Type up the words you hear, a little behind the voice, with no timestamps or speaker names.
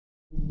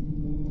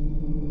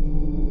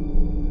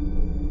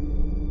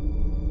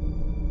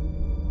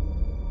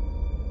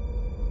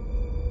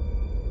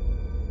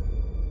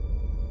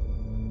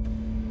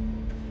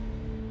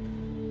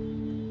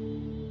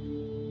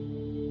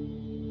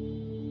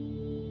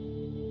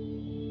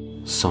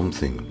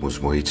Something was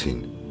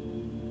waiting.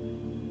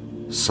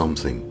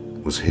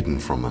 Something was hidden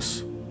from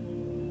us.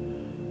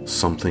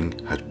 Something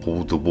had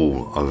pulled the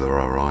wool over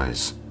our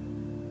eyes.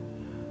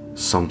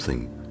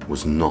 Something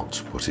was not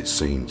what it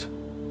seemed.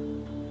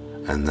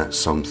 And that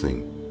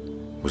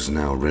something was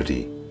now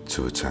ready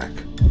to attack.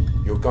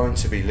 You're going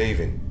to be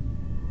leaving.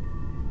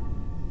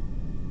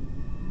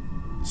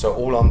 So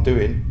all I'm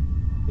doing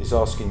is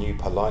asking you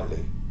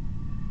politely.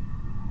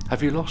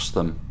 Have you lost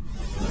them?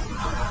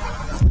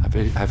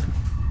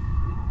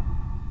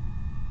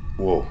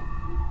 Whoa.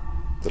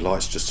 The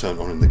lights just turned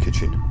on in the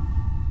kitchen.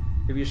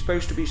 If you're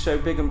supposed to be so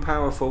big and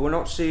powerful, we're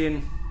not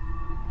seeing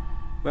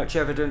much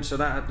evidence of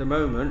that at the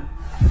moment.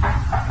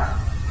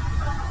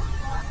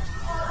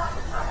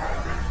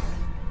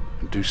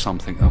 And do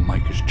something that'll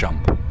make us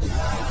jump.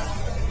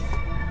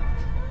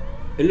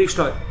 It looks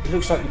like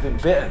you've been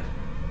bitten,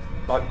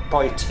 like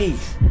by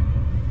teeth.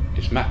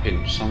 It's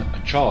mapping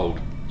a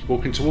child. It's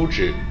walking towards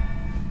you.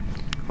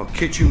 I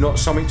kid you not,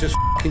 something just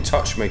fucking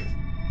touched me.